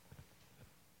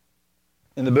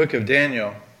In the book of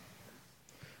Daniel,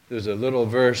 there's a little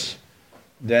verse,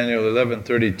 Daniel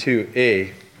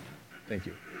 11:32a. Thank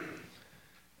you.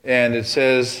 And it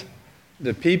says,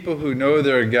 the people who know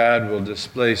their God will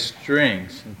display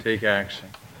strength and take action.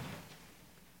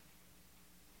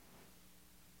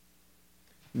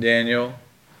 Daniel,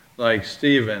 like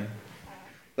Stephen,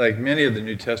 like many of the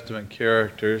New Testament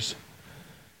characters,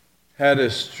 had a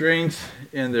strength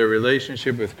in their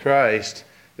relationship with Christ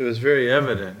that was very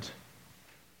evident.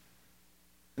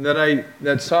 And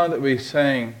that song that we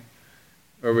sang,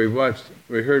 or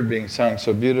we heard being sung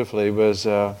so beautifully, was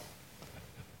the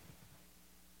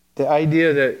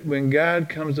idea that when God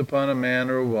comes upon a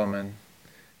man or a woman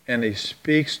and he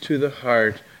speaks to the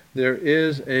heart, there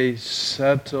is a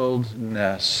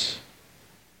settledness,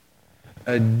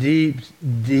 a deep,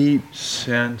 deep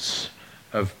sense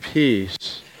of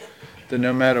peace that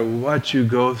no matter what you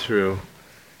go through,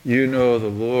 you know the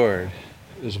Lord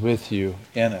is with you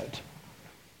in it.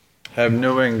 Have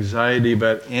no anxiety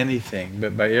about anything,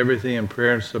 but by everything in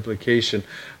prayer and supplication,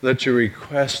 let your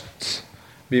requests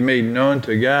be made known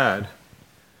to God.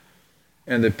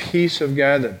 And the peace of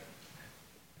God that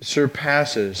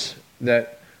surpasses,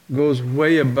 that goes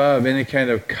way above any kind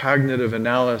of cognitive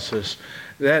analysis,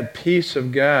 that peace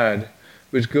of God,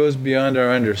 which goes beyond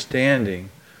our understanding,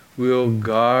 will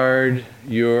guard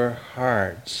your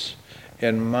hearts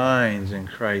and minds in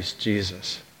Christ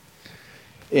Jesus.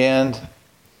 And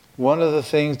one of the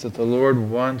things that the Lord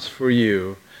wants for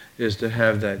you is to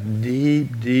have that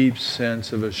deep, deep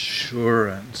sense of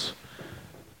assurance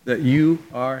that you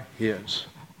are His.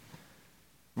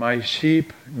 My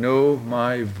sheep know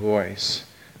my voice.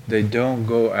 They don't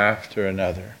go after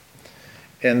another.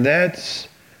 And that's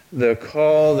the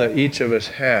call that each of us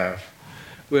have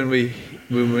when we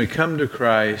come to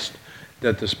Christ,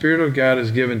 that the Spirit of God is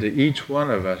given to each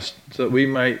one of us so that we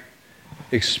might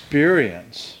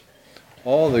experience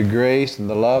all the grace and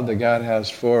the love that God has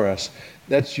for us.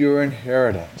 That's your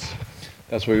inheritance.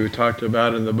 That's what we talked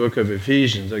about in the book of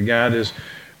Ephesians, that God is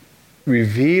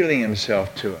revealing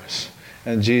Himself to us.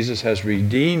 And Jesus has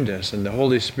redeemed us, and the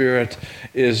Holy Spirit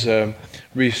is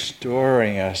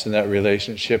restoring us in that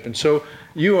relationship. And so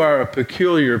you are a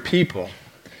peculiar people.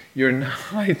 You're not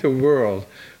like the world,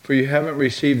 for you haven't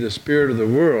received the spirit of the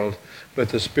world, but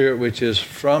the Spirit which is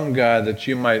from God, that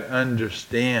you might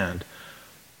understand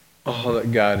all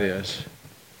that God is.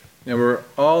 And we're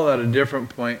all at a different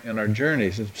point in our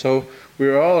journeys. And so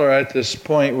we all are at this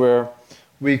point where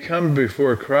we come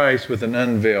before Christ with an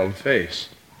unveiled face.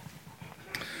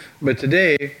 But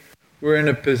today, we're in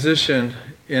a position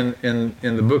in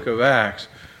the book of Acts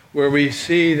where we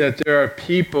see that there are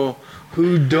people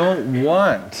who don't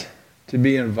want to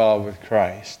be involved with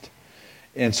Christ.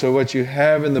 And so what you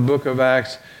have in the book of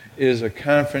Acts is a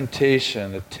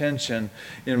confrontation, a tension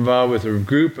involved with a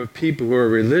group of people who are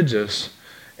religious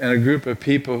and a group of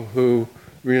people who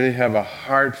really have a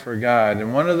heart for God.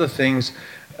 And one of the things,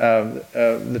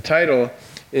 the title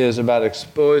is about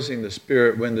exposing the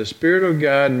Spirit. When the Spirit of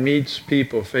God meets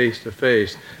people face to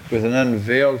face with an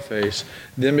unveiled face,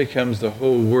 then becomes the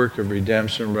whole work of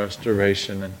redemption,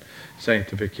 restoration, and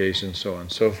sanctification, so on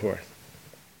and so forth.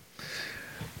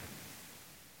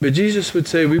 But Jesus would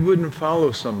say we wouldn't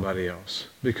follow somebody else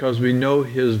because we know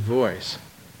His voice.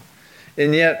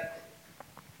 And yet,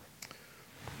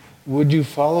 would you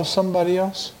follow somebody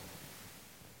else?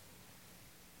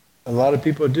 A lot of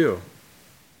people do.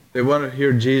 They want to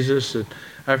hear Jesus. And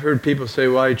I've heard people say,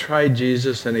 well, I tried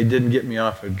Jesus and He didn't get me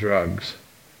off of drugs.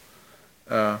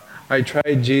 I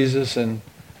tried Jesus and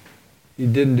He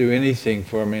didn't do anything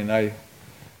for me, and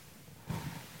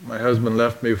my husband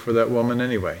left me for that woman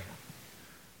anyway.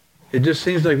 It just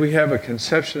seems like we have a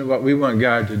conception of what we want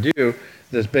God to do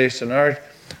that's based on our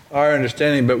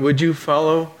understanding. But would you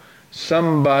follow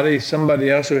somebody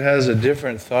else who has a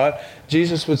different thought?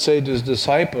 Jesus would say to His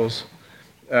disciples,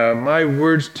 my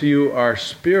words to you are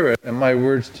spirit, and my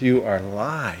words to you are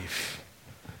life.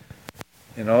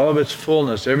 In all of its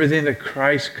fullness, everything that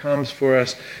Christ comes for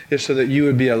us is so that you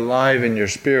would be alive in your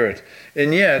spirit.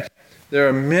 And yet, there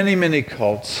are many, many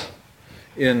cults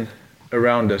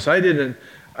around us. I didn't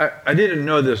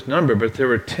know this number, but there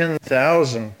were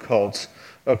 10,000 cults,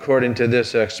 according to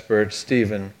this expert,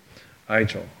 Stephen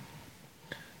Eichel.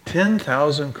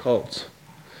 10,000 cults.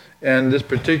 And this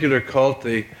particular cult,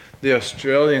 the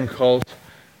Australian cult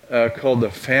called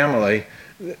the Family,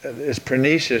 is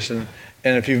pernicious. And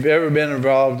if you've ever been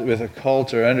involved with a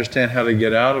cult or understand how to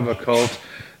get out of a cult,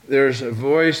 there's a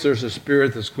voice, there's a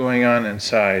spirit that's going on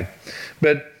inside.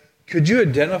 But could you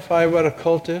identify what a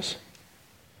cult is?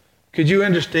 Could you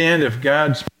understand if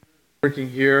God's working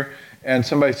here and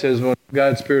somebody says, well,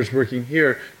 God's Spirit's working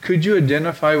here, could you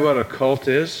identify what a cult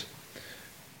is?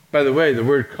 By the way, the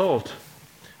word cult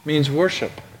means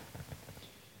worship.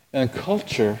 And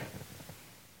culture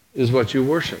is what you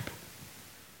worship.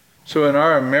 So in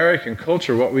our American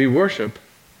culture, what we worship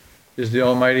is the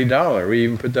almighty dollar. We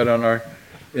even put that on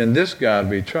in this God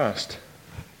we trust.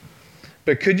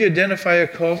 But could you identify a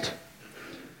cult?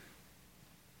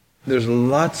 There's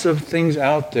lots of things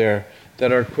out there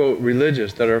that are, quote,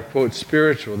 religious, that are, quote,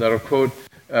 spiritual, that are, quote,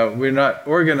 we're not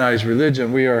organized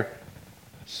religion, we are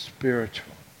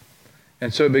spiritual.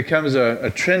 And so it becomes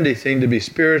a trendy thing to be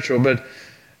spiritual. But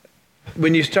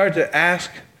when you start to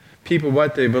ask people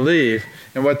what they believe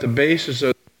and what the basis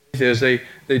of faith is,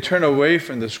 they turn away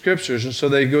from the scriptures, and so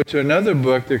they go to another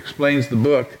book that explains the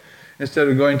book instead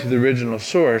of going to the original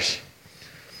source.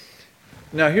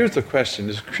 Now here's the question.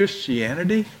 Is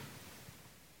Christianity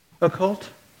a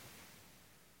cult?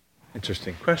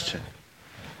 Interesting question.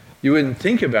 You wouldn't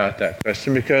think about that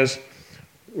question because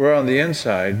we're on the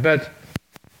inside, but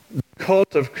the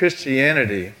cult of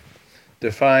Christianity,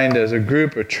 defined as a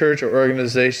group or church or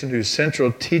organization whose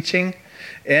central teaching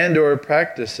and or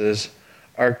practices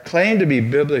are claimed to be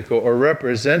biblical or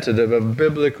representative of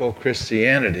biblical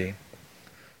Christianity,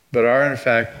 but are in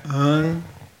fact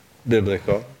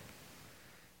unbiblical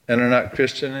and are not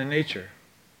Christian in nature.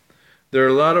 There are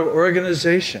a lot of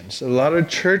organizations, a lot of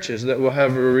churches that will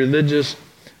have a religious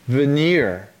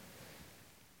veneer,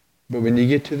 but when you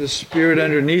get to the spirit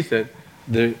underneath it,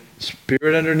 the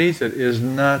spirit underneath it is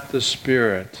not the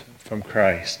Spirit from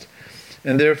Christ.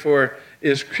 And therefore,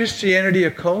 is Christianity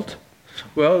a cult?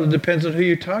 Well, it depends on who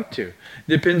you talk to. It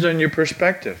depends on your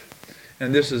perspective.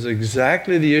 And this is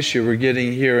exactly the issue we're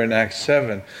getting here in Acts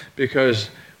 7, because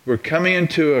we're coming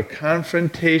into a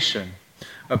confrontation,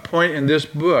 a point in this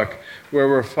book where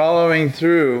we're following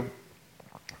through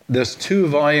this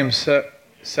 2-volume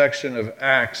section of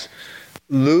Acts.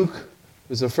 Luke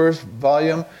is the first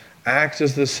volume, Acts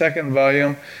is the second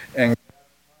volume, and God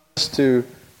wants to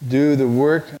do the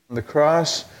work on the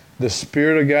cross. The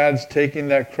Spirit of God's taking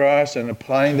that cross and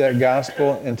applying that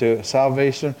gospel into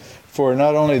salvation for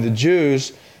not only the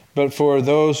Jews, but for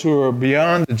those who are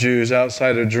beyond the Jews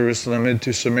outside of Jerusalem,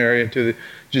 into Samaria, into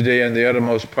Judea and the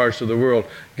uttermost parts of the world.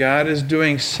 God is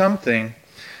doing something,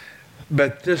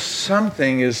 but this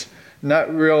something is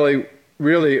not really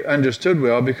understood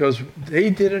well because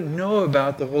they didn't know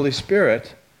about the Holy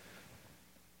Spirit.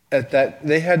 At that,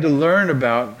 they had to learn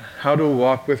about how to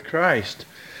walk with Christ.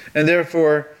 And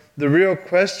therefore, the real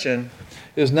question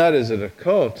is not, is it a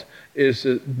cult? Is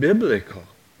it biblical?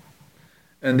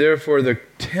 And therefore, the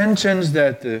tensions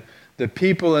that the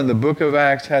people in the book of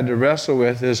Acts had to wrestle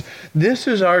with is, this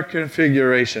is our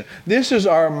configuration. This is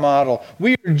our model.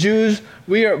 We are Jews.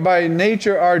 We are, by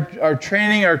nature, our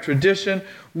training, our tradition,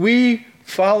 we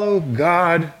follow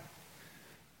God.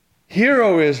 Hear,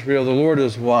 O Israel, the Lord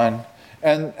is one.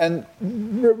 And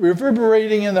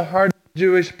reverberating in the heart of the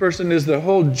Jewish person is the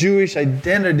whole Jewish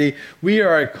identity. We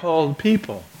are a called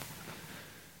people.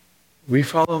 We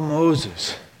follow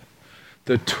Moses.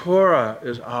 The Torah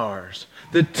is ours.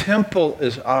 The temple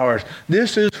is ours.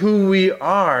 This is who we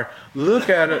are. Look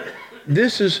at it.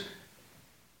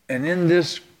 And in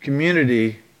this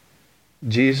community,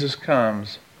 Jesus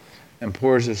comes and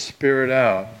pours His Spirit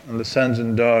out on the sons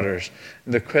and daughters.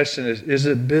 And the question is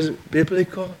it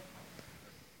biblical?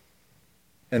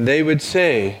 And they would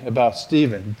say about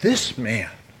Stephen, this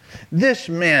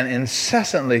man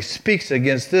incessantly speaks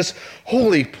against this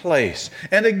holy place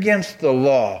and against the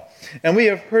law. And we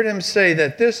have heard him say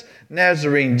that this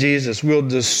Nazarene Jesus will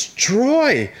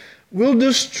destroy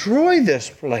this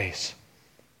place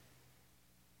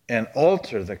and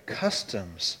alter the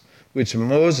customs which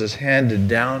Moses handed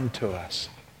down to us.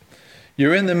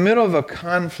 You're in the middle of a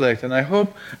conflict, and I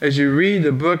hope as you read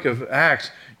the book of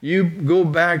Acts, you go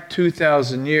back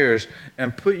 2,000 years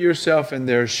and put yourself in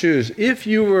their shoes. If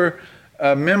you were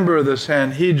a member of the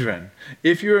Sanhedrin,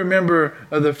 if you were a member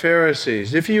of the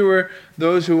Pharisees, if you were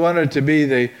those who wanted to be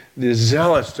the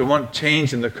zealots to want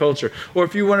change in the culture, or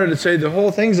if you wanted to say the whole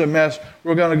thing's a mess,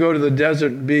 we're going to go to the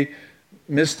desert and be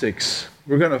mystics.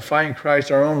 We're going to find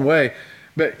Christ our own way.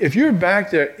 But if you're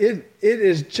back there, it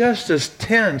is just as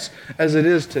tense as it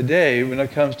is today when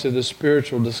it comes to the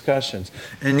spiritual discussions.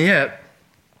 And yet,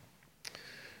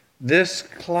 this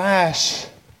clash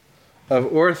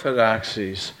of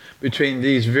orthodoxies between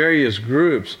these various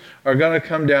groups are going to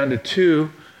come down to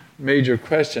two major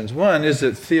questions. One, is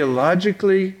it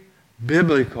theologically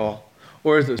biblical,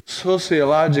 or is it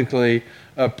sociologically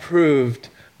approved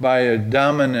by a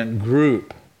dominant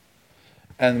group?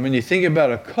 And when you think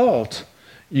about a cult,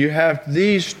 you have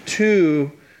these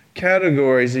two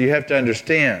categories that you have to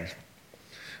understand.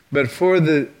 But for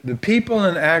the people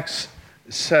in Acts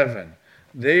 7,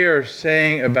 they are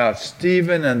saying about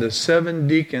Stephen and the 7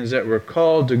 deacons that were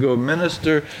called to go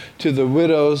minister to the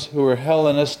widows who were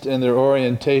Hellenist in their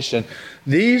orientation.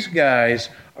 These guys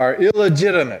are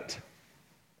illegitimate.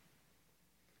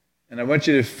 And I want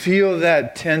you to feel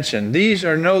that tension. These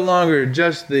are no longer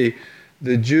just the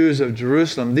Jews of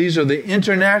Jerusalem. These are the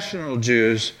international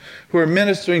Jews who are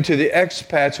ministering to the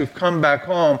expats who've come back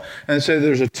home and say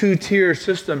there's a 2-tier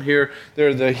system here. There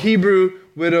are the Hebrew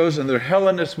widows and they're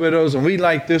Hellenist widows, and we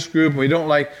like this group and we don't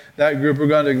like that group. We're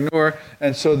going to ignore.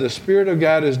 And so the Spirit of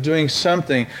God is doing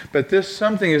something, but this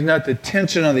something is not the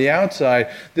tension on the outside.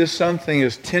 This something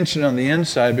is tension on the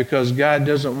inside, because God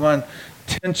doesn't want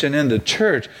tension in the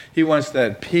church. He wants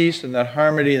that peace and that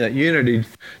harmony and that unity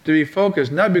to be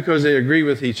focused, not because they agree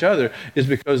with each other, it's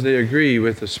because they agree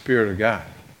with the Spirit of God.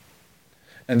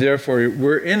 And therefore,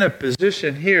 we're in a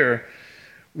position here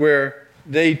where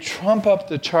they trump up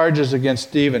the charges against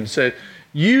Stephen, say,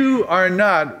 you are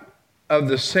not of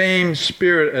the same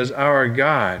spirit as our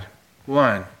God.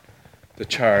 1, the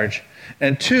charge.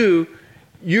 And 2,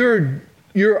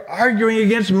 you're arguing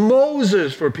against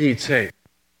Moses, for Pete's sake.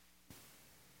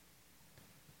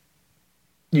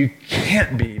 You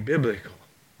can't be biblical.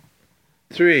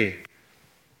 3,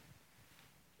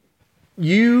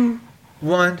 you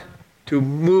want to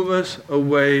move us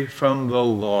away from the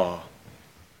law.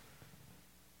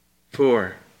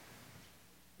 4,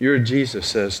 your Jesus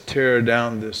says, tear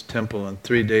down this temple in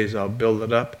 3 days, I'll build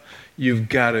it up. You've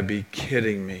got to be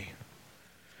kidding me.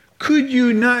 Could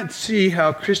you not see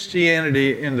how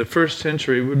Christianity in the first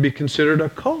century would be considered a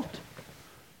cult?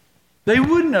 They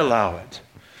wouldn't allow it.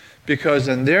 Because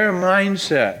in their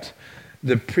mindset,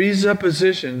 the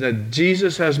presupposition that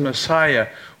Jesus as Messiah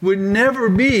would never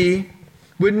be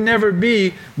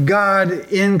God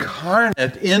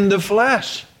incarnate in the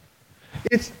flesh.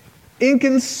 It's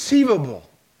inconceivable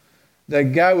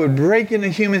that God would break into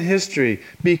human history,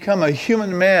 become a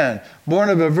human man, born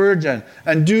of a virgin,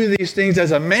 and do these things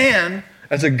as a man,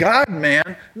 as a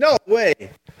God-man. No way.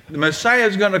 The Messiah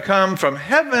is going to come from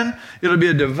heaven. It'll be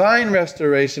a divine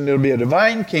restoration. It'll be a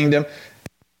divine kingdom.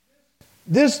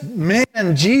 This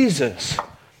man, Jesus,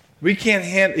 we can't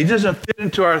handle. He doesn't fit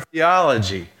into our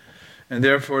theology. And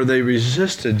therefore, they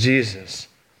resisted Jesus.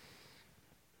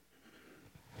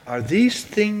 Are these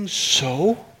things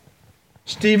so?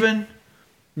 Stephen,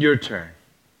 your turn.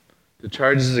 The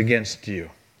charge is against you.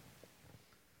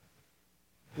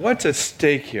 What's at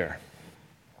stake here?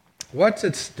 What's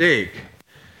at stake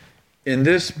in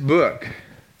this book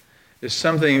is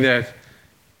something that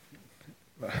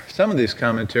some of these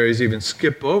commentaries even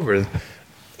skip over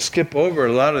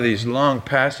a lot of these long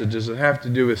passages that have to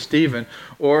do with Stephen,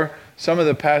 or some of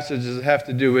the passages that have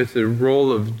to do with the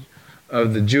role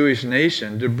of the Jewish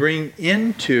nation to bring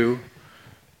into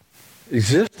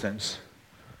existence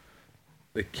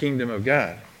the kingdom of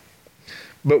God.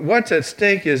 But what's at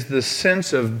stake is the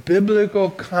sense of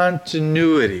biblical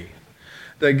continuity.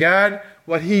 That God,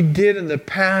 what he did in the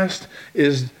past,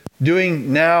 is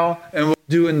doing now and will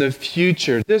do in the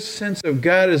future. This sense of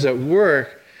God is at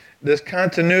work, this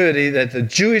continuity that the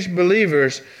Jewish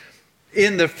believers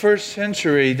in the first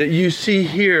century that you see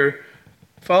here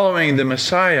following the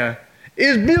Messiah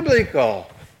is biblical.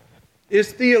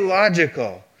 It's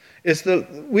theological.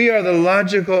 We are the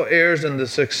logical heirs and the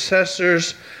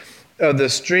successors of the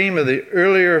stream of the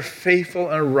earlier faithful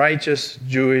and righteous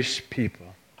Jewish people.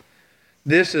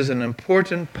 This is an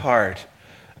important part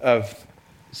of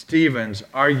Stephen's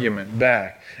argument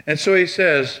back. And so he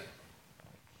says,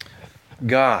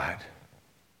 God.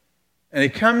 And he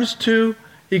comes to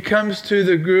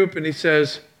the group and he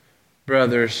says,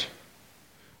 brothers,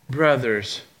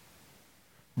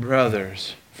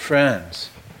 friends,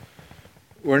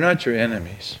 we're not your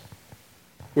enemies.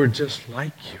 We're just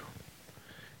like you.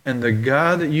 And the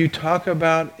God that you talk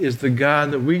about is the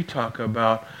God that we talk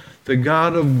about, the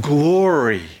God of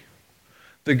glory.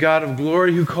 The God of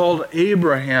glory who called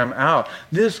Abraham out.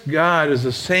 This God is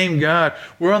the same God.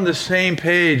 We're on the same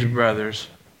page, brothers.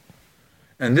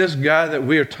 And this God that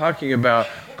we are talking about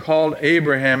called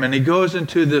Abraham, and he goes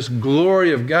into this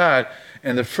glory of God.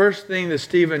 And the first thing that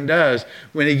Stephen does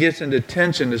when he gets into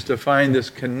tension is to find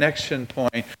this connection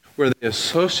point where they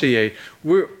associate.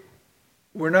 We're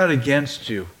not against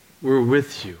you. We're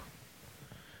with you.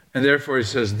 And therefore he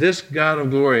says, this God of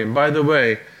glory. And by the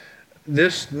way,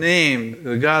 this name,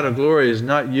 the God of glory, is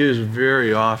not used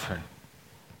very often.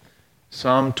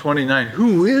 Psalm 29,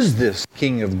 who is this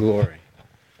King of glory?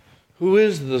 Who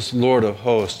is this Lord of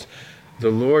hosts? The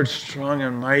Lord strong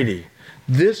and mighty.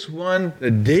 This one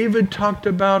that David talked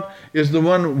about is the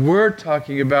one we're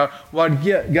talking about. What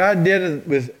God did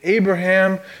with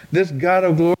Abraham, this God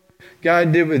of glory,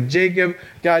 God did with Jacob,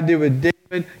 God did with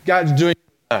David, God's doing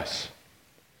with us.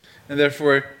 And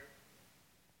therefore,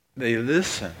 they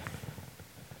listen.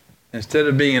 Instead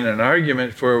of being in an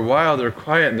argument for a while, they're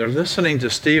quiet and they're listening to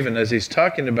Stephen as he's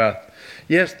talking about,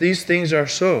 yes, these things are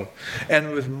so.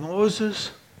 And with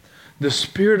Moses, the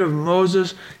spirit of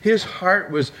Moses, his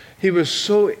heart was, he was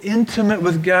so intimate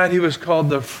with God, he was called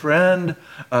the friend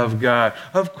of God.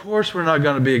 Of course, we're not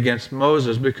going to be against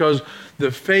Moses because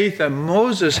the faith that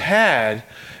Moses had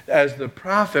as the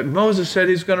prophet, Moses said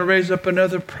he's going to raise up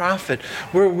another prophet.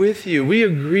 We're with you. We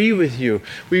agree with you.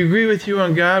 We agree with you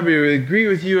on God. We agree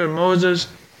with you on Moses.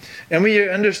 And we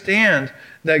understand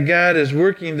that God is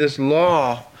working this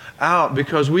law out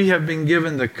because we have been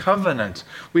given the covenants.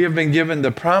 We have been given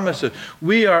the promises.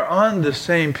 We are on the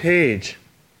same page.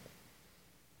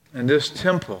 And this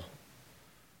temple,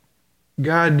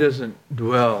 God doesn't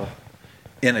dwell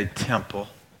in a temple.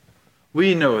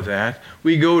 We know that.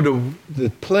 We go to the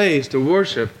place to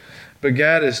worship, but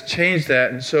God has changed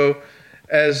that. And so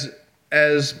as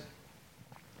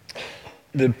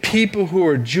the people who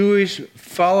are Jewish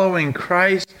following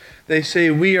Christ, they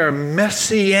say we are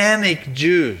Messianic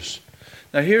Jews.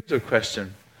 Now here's a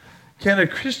question. Can a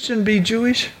Christian be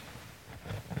Jewish?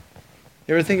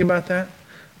 You ever think about that?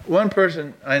 One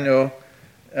person I know,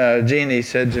 Jeannie,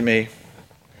 said to me,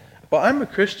 well, I'm a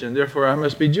Christian, therefore I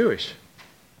must be Jewish.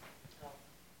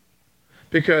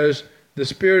 Because the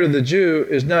spirit of the Jew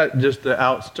is not just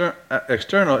the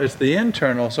external, it's the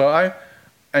internal.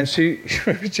 And she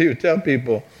would tell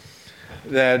people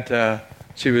that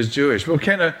she was Jewish. Well,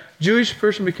 can a Jewish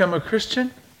person become a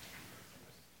Christian?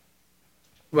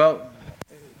 Well,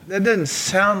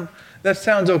 that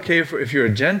sounds okay if you're a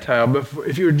Gentile, but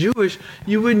if you're Jewish,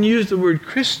 you wouldn't use the word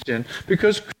Christian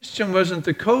because Christian wasn't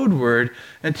the code word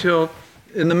until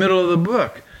in the middle of the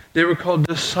book. They were called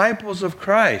disciples of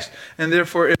Christ. And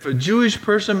therefore, if a Jewish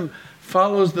person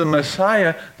follows the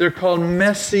Messiah, they're called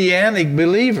Messianic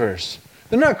believers.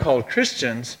 They're not called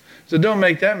Christians. So don't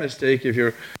make that mistake if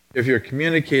you're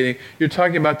communicating. You're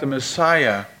talking about the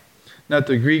Messiah, not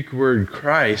the Greek word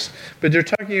Christ. But they're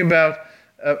talking about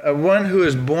one who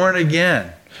is born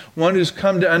again, one who's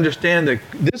come to understand that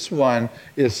this one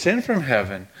is sent from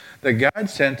heaven, that God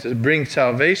sent to bring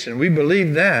salvation. We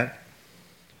believe that.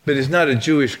 But he's not a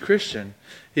Jewish Christian.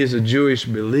 He's a Jewish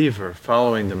believer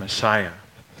following the Messiah.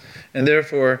 And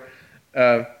therefore,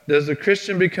 does the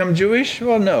Christian become Jewish?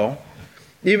 Well, no.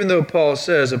 Even though Paul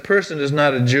says a person is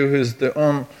not a Jew who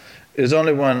is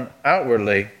only one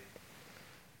outwardly,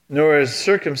 nor is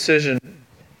circumcision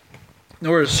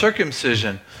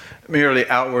merely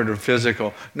outward or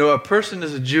physical. No, a person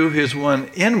is a Jew who is one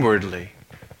inwardly.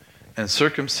 And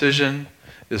circumcision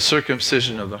is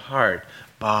circumcision of the heart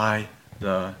by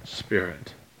the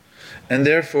Spirit. And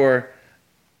therefore,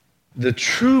 the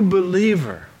true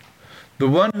believer, the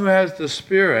one who has the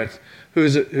Spirit,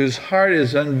 whose heart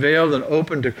is unveiled and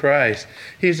open to Christ,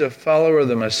 he's a follower of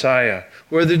the Messiah,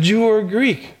 whether Jew or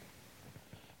Greek.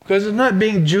 Because it's not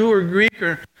being Jew or Greek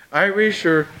or Irish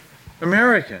or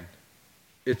American.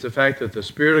 It's the fact that the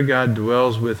Spirit of God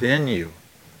dwells within you.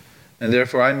 And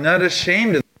therefore, I'm not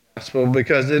ashamed of gospel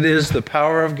because it is the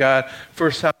power of God for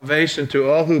salvation to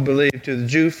all who believe, to the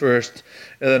Jew first,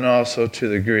 and then also to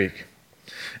the Greek.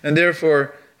 And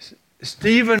therefore,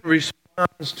 Stephen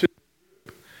responds to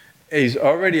the group. He's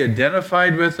already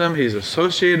identified with them. He's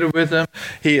associated with them.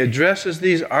 He addresses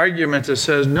these arguments and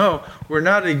says, no, we're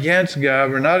not against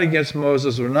God. We're not against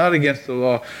Moses. We're not against the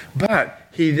law. But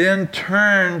he then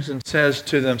turns and says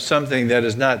to them something that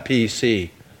is not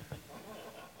PC.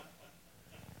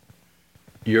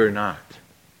 You're not.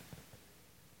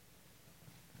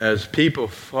 As people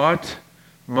fought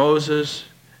Moses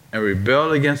and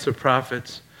rebelled against the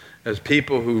prophets, as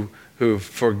people who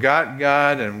forgot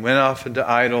God and went off into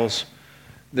idols,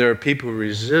 there are people who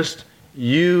resist.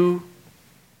 You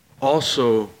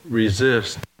also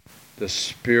resist the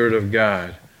Spirit of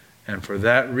God. And for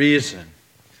that reason,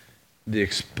 the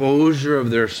exposure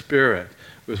of their spirit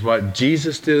was what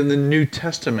Jesus did in the New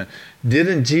Testament.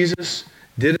 Didn't Jesus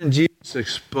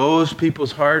expose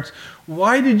people's hearts?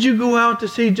 Why did you go out to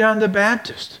see John the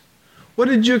Baptist? What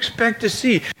did you expect to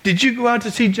see? Did you go out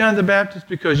to see John the Baptist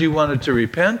because you wanted to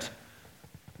repent?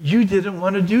 You didn't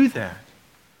want to do that.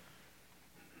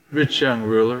 Rich young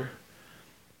ruler,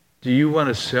 do you want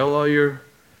to sell all your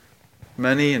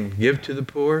money and give to the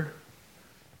poor?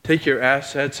 Take your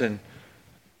assets and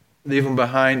leave them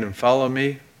behind and follow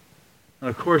me? And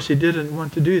of course, he didn't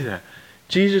want to do that.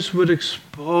 Jesus would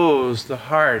expose the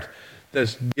heart,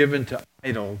 that's given to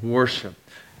idol worship.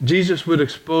 Jesus would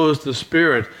expose the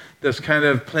spirit that's kind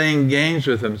of playing games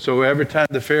with him. So every time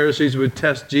the Pharisees would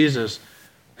test Jesus,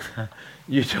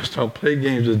 you just don't play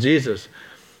games with Jesus.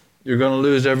 You're going to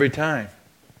lose every time.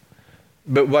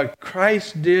 But what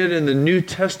Christ did in the New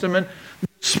Testament, the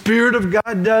Spirit of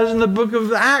God does in the book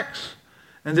of Acts.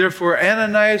 And therefore,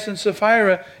 Ananias and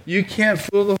Sapphira, you can't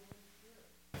fool the Holy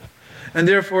Spirit. And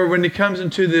therefore, when it comes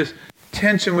into this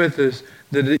tension with this,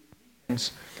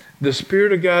 the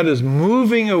Spirit of God is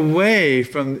moving away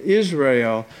from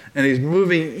Israel and he's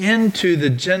moving into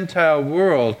the Gentile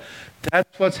world.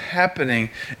 That's what's happening.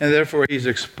 And therefore, he's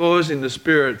exposing the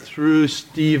Spirit through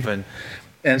Stephen.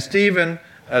 And Stephen,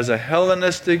 as a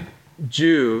Hellenistic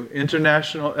Jew,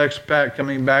 international expat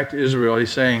coming back to Israel,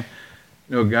 he's saying,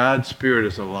 no, God's Spirit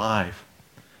is alive.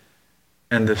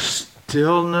 And the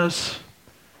stillness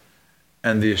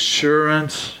and the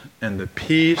assurance and the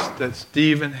peace that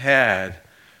Stephen had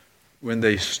when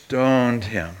they stoned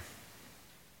him,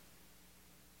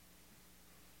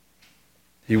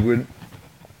 he wouldn't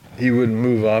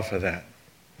move off of that.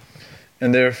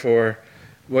 And therefore,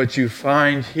 what you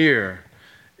find here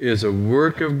is a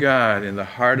work of God in the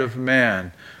heart of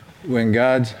man. When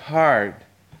man's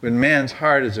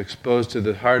heart is exposed to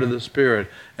the heart of the Spirit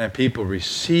and people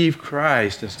receive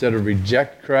Christ instead of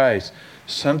reject Christ,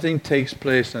 something takes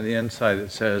place on the inside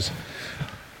that says,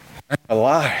 I'm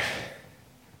alive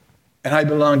and I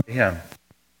belong to him.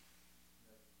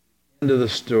 End of the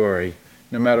story.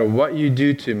 No matter what you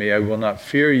do to me, I will not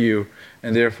fear you,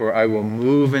 and therefore I will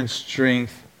move in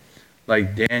strength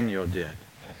like Daniel did.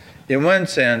 In one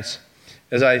sense,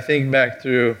 as I think back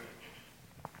through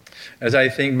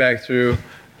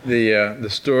the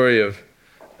story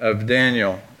of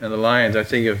Daniel and the lions, I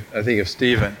think of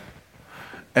Stephen,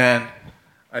 and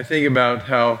I think about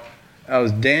how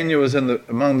as Daniel was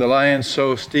among the lions,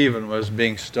 so Stephen was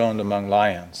being stoned among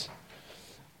lions.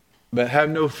 But have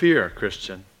no fear,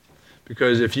 Christian,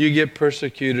 because if you get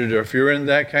persecuted or if you're in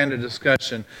that kind of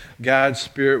discussion, God's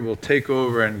Spirit will take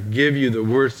over and give you the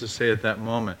words to say at that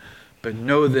moment. But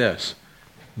know this,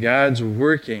 God's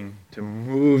working to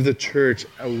move the church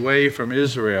away from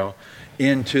Israel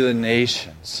into the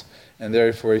nations. And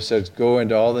therefore he says, go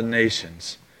into all the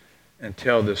nations and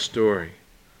tell this story.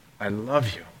 I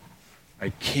love you. I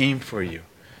came for you.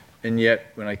 And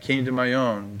yet, when I came to my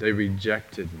own, they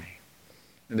rejected me.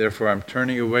 And therefore I'm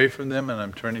turning away from them and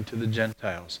I'm turning to the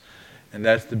Gentiles. And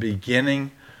that's the beginning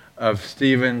of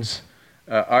Stephen's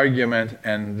argument,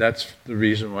 and that's the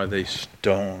reason why they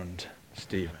stoned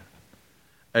Stephen.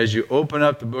 As you open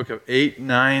up the book of 8,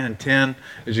 9, and 10,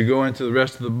 as you go into the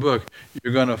rest of the book,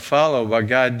 you're going to follow what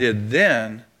God did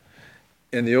then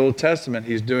in the Old Testament,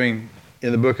 he's doing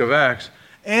in the book of Acts,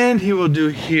 and he will do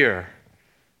here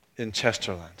in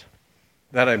Chesterland.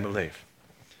 That I believe.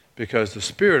 Because the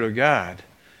Spirit of God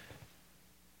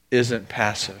isn't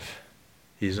passive.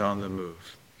 He's on the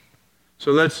move.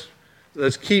 So let's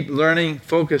keep learning,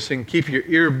 focusing, keep your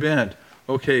ear bent.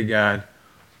 Okay, God,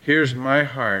 here's my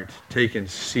heart. Take and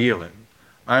seal it.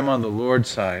 I'm on the Lord's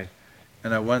side,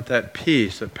 and I want that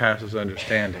peace that passes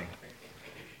understanding.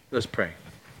 Let's pray.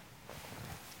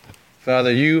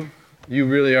 Father, you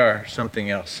really are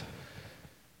something else.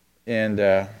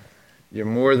 And you're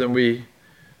more than we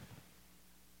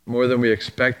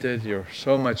expected. You're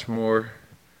so much more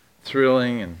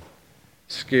thrilling and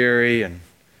scary and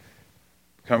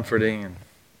comforting and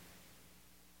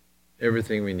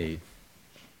everything we need.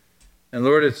 And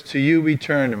Lord, it's to you we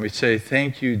turn and we say,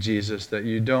 thank you, Jesus, that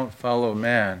you don't follow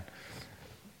man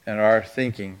and our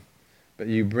thinking, but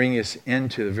you bring us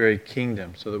into the very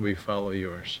kingdom so that we follow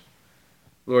yours.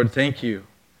 Lord, thank you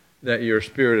that your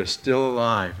Spirit is still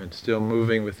alive and still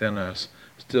moving within us,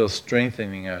 still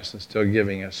strengthening us and still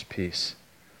giving us peace.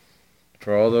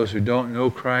 For all those who don't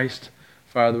know Christ,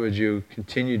 Father, would you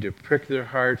continue to prick their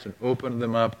hearts and open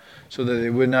them up so that they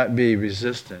would not be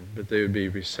resistant, but they would be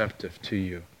receptive to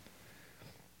you.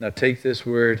 Now take this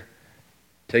word,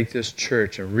 take this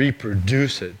church and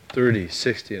reproduce it 30,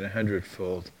 60, and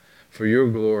 100-fold for your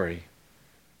glory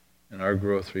and our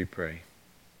growth, we pray.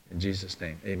 In Jesus'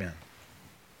 name, amen.